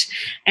CNZ,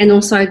 and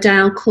also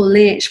Dale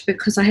Corlett,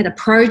 because I had a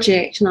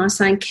project and I was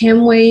saying,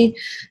 can we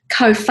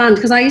co-fund?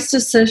 Because I used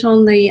to sit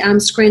on the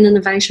Screen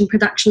Innovation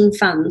Production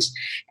Fund,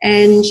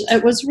 and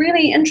it was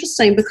really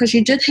interesting because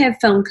you did have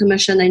Film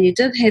Commission and you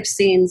did have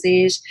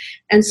CNZ,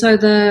 and so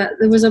there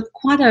was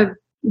quite a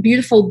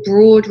beautiful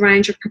broad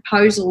range of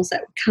proposals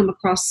that would come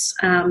across,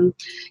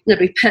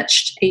 be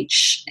pitched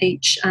each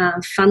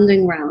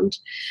funding round,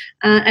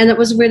 and it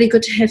was really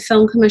good to have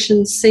Film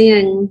Commission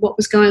seeing what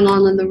was going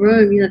on in the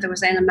room. There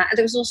was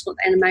all sorts of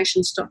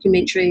animations,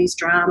 documentaries,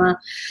 drama,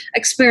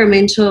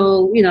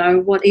 experimental,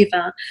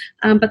 whatever,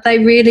 but they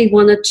really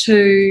wanted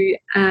to.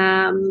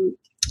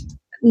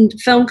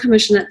 Film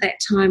Commission at that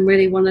time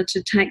really wanted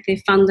to take their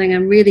funding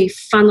and really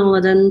funnel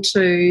it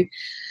into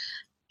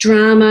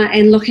drama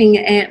and looking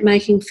at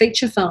making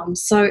feature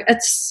films. So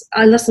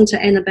I listened to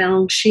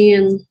Annabelle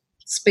Sheehan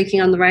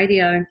speaking on the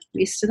radio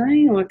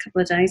yesterday or a couple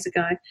of days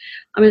ago.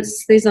 I mean,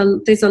 there's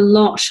a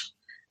lot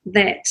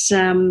that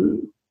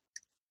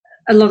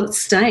a lot at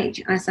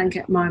stake, I think,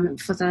 at the moment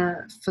for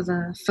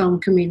the film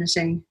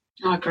community.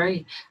 I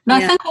agree. And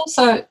I think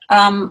also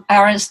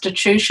our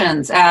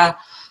institutions, our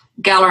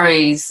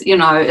galleries,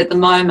 at the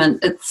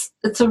moment,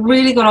 it's a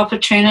really good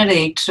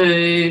opportunity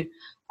to,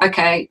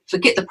 okay,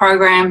 forget the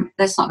program,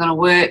 that's not going to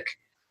work.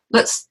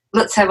 Let's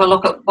have a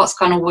look at what's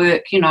going to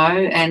work,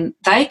 and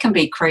they can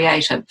be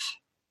creative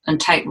and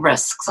take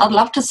risks. I'd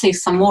love to see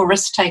some more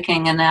risk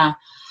taking in our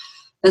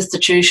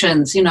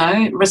institutions,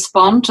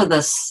 respond to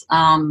this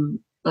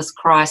this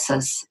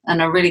crisis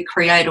in a really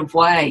creative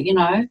way,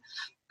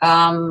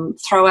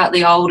 throw out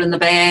the old and the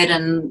bad,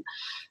 and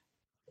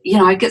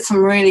get some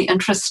really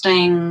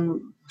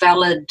interesting,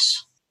 valid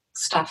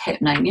stuff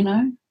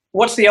happening,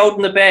 What's the old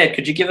and the bad?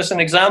 Could you give us an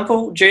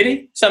example,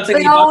 Judy? Something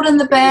the old and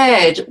the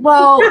bad.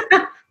 Well,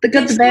 the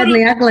good, the bad, and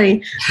the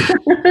ugly.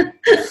 The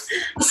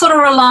sort of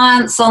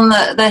reliance on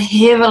the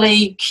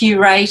heavily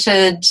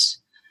curated,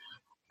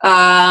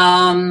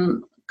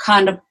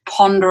 kind of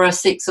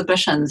ponderous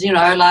exhibitions.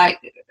 Rather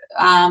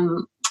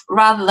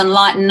than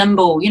light and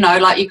nimble.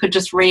 Like you could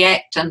just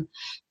react and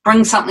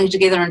bring something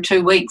together in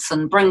 2 weeks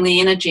and bring the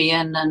energy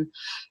in and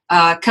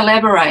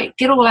collaborate.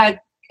 Get all our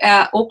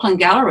Auckland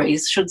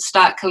galleries should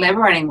start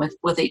collaborating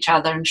with each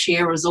other and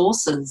share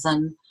resources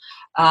and,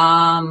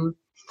 what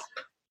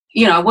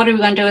are we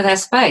going to do with our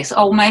space?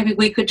 Oh, maybe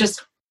we could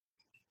just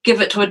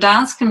give it to a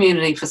dance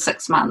community for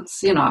 6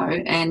 months,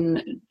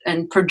 and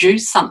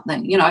produce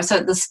something, so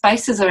the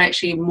spaces are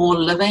actually more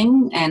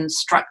living and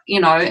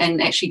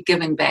and actually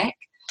giving back.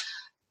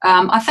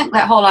 I think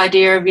that whole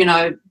idea of,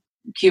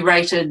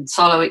 curated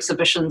solo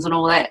exhibitions and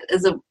all that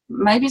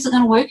maybe isn't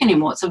going to work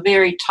anymore. It's a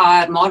very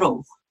tired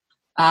model.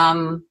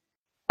 Open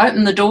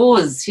the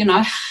doors,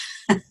 Yeah.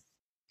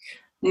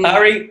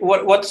 Ari,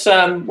 what's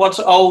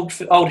old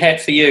hat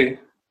for you?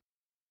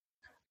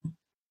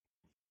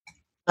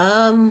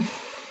 Old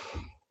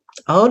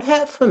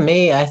hat for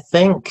me, I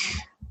think,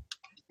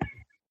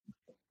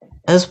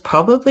 is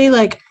probably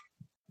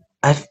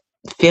I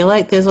feel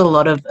like there's a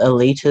lot of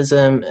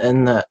elitism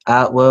in the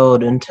art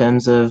world in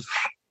terms of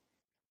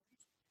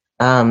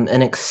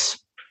an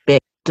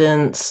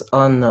expectance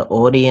on the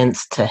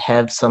audience to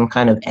have some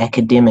kind of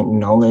academic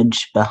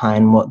knowledge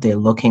behind what they're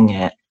looking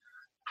at.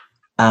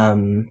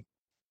 I'd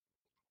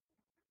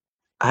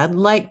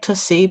like to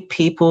see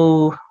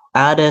people,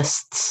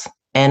 artists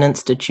and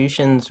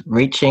institutions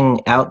reaching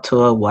out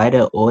to a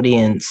wider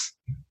audience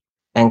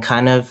and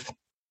kind of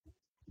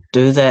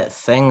do that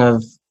thing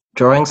of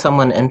drawing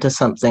someone into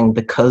something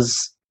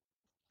because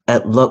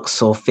it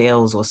looks or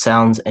feels or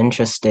sounds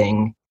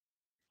interesting,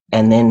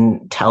 and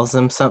then tells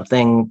them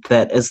something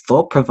that is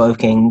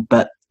thought-provoking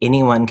but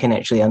anyone can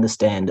actually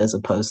understand, as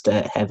opposed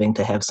to having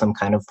to have some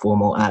kind of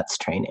formal arts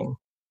training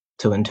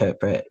to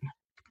interpret.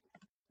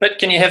 But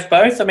can you have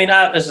both? I mean,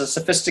 art is a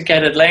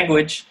sophisticated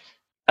language.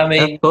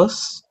 Of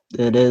course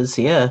it is,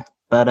 yeah.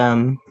 But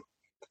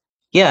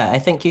I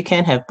think you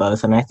can have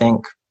both, and I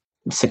think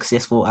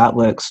successful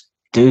artworks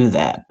do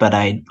that. But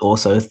I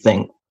also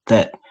think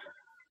that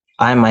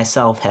I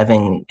myself,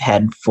 having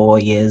had 4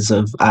 years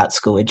of art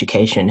school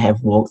education,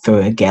 have walked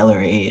through a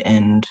gallery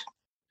and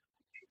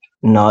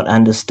not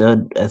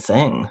understood a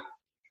thing.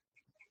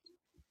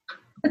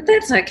 But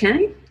that's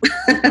okay.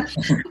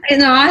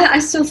 I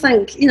still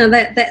think,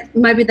 that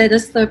maybe that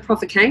is the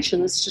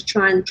provocation, is to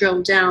try and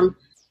drill down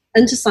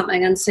into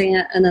something and seeing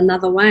it in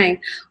another way.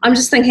 I'm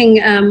just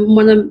thinking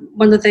one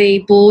of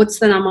the boards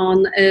that I'm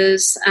on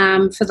is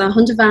for the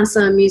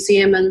Hundertwasser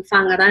Museum in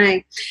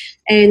Whangarei,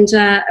 and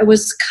it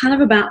was kind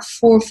of about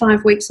 4 or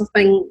 5 weeks of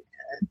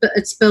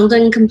its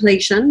building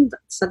completion,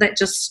 so that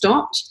just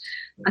stopped.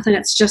 I think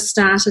it's just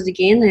started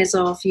again as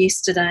of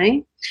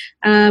yesterday.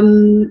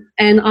 And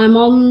I'm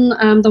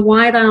on the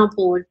White Owl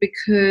board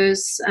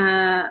because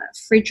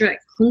Frederick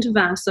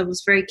Hundertwasser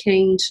was very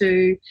keen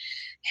to,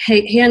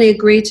 he only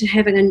agreed to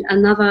having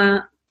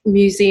another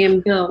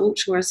museum built,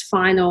 or his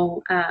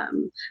final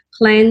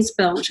plans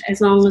built,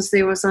 as long as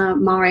there was a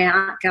Maori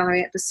art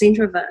gallery at the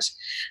centre of it.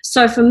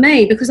 So for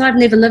me, because I've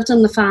never lived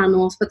in the far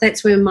north, but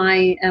that's where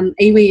my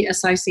iwi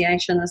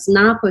association is,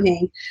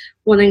 Ngāpuhi,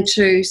 wanting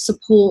to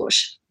support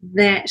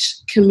that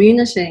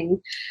community,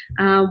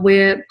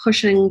 we're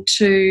pushing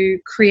to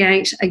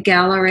create a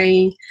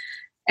gallery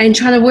and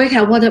trying to work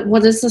out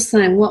what is this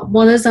thing,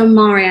 what is a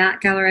Maori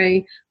art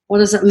gallery, what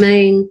does it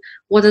mean,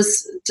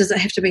 does it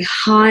have to be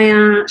high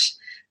art,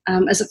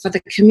 is it for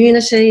the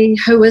community,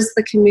 who is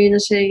the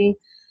community,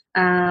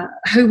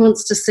 who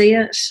wants to see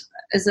it,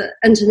 is it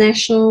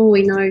international?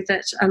 We know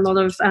that a lot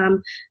of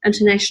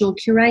international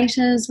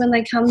curators, when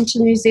they come to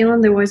New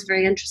Zealand, they're always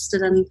very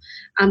interested in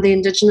the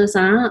Indigenous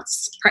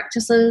arts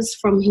practices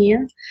from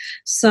here.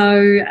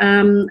 So,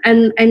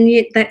 and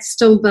yet that's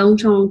still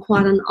built on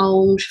quite an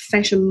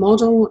old-fashioned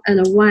model in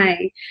a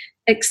way,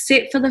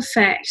 except for the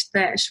fact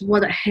that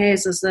what it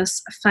has is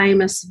this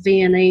famous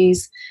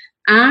Viennese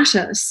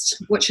artist,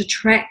 which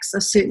attracts a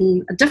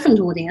different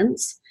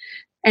audience,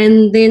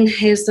 and then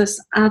has this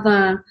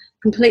other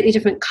completely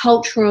different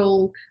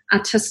cultural,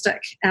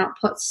 artistic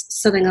outputs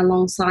sitting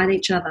alongside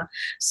each other.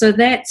 So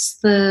that's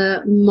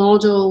the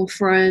model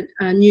for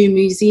a new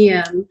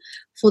museum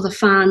for the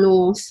far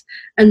north,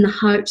 in the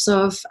hopes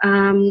of,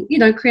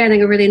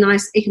 creating a really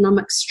nice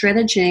economic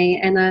strategy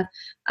and a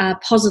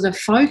positive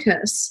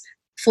focus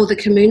for the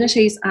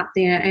communities up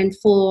there and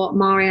for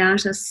Maori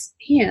artists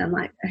here,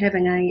 like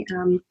having a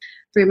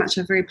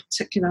very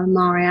particular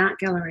Maori art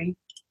gallery.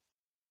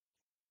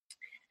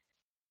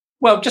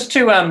 Well, just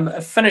to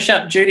finish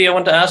up, Judy, I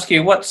want to ask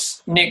you,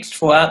 what's next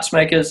for Arts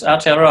Makers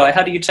Aotearoa?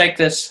 How do you take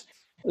this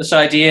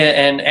idea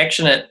and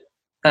action it,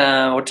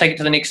 or take it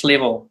to the next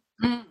level?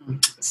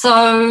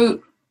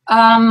 So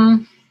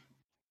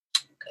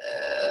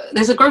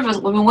there's a group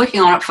we've been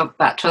working on it for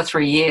about 2 or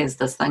 3 years,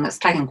 this thing. It's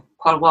taken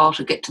quite a while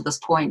to get to this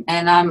point.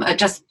 And it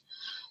just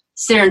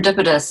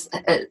serendipitous,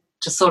 it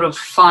just sort of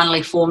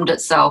finally formed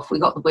itself. We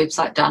got the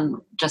website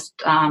done just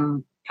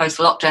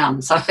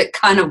post-lockdown, so it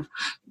kind of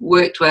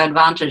worked to our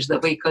advantage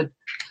that we could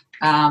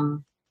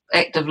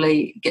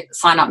actively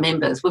sign up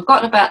members. We've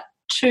got about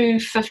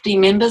 250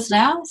 members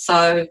now,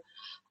 so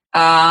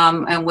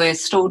and we're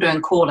still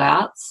doing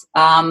call-outs.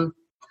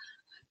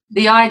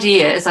 The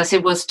idea, as I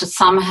said, was to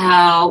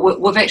somehow,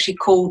 we've actually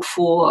called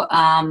for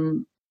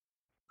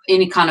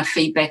any kind of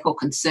feedback or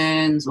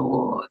concerns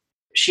or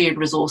shared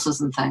resources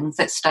and things.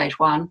 That's stage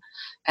 1.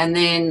 And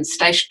then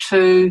stage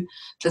 2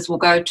 is we'll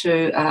go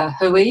to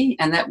Hui,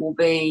 and that will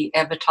be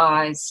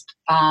advertised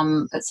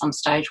at some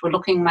stage. We're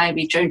looking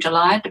maybe June,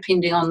 July,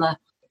 depending on the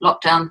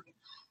lockdown.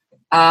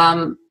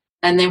 And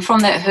then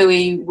from that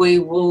Hui, we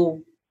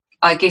will,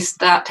 I guess,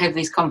 start to have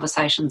these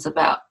conversations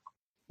about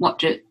what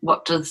do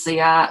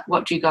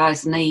you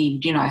guys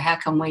need? How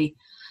can we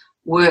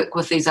work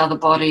with these other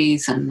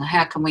bodies, and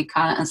how can we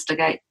kind of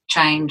instigate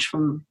change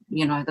from,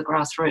 the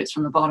grassroots,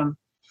 from the bottom.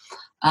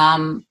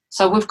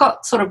 So we've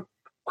got sort of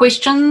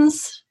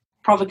questions,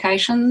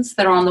 provocations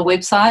that are on the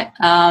website.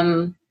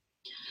 And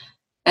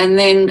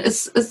then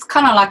it's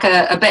kind of like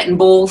a bat and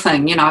ball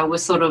thing, we're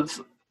sort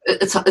of,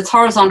 it's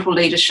horizontal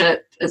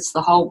leadership, it's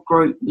the whole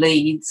group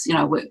leads,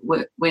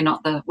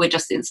 we're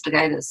just the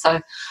instigators. So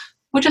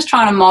we're just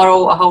trying to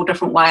model a whole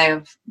different way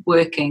of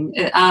working.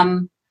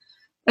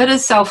 It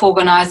is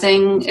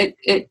self-organising.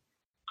 It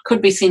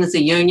could be seen as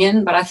a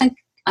union, but I think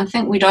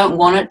we don't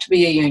want it to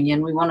be a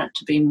union. We want it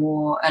to be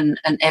more an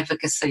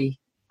advocacy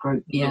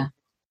group, yeah.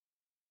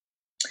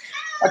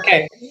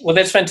 Okay, well,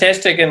 that's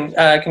fantastic, and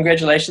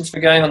congratulations for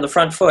going on the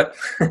front foot.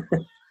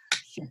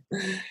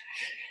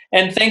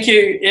 And thank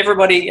you,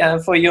 everybody,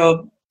 for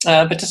your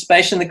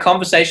participation in the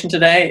conversation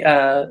today.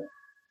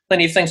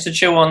 Plenty of things to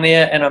chew on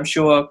there, and I'm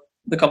sure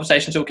the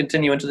conversations will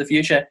continue into the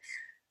future.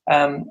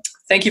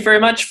 Thank you very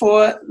much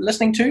for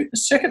listening to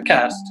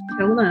Circuitcast.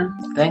 Cool.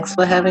 Thanks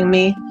for having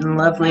me, and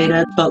lovely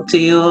to talk to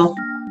you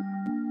all.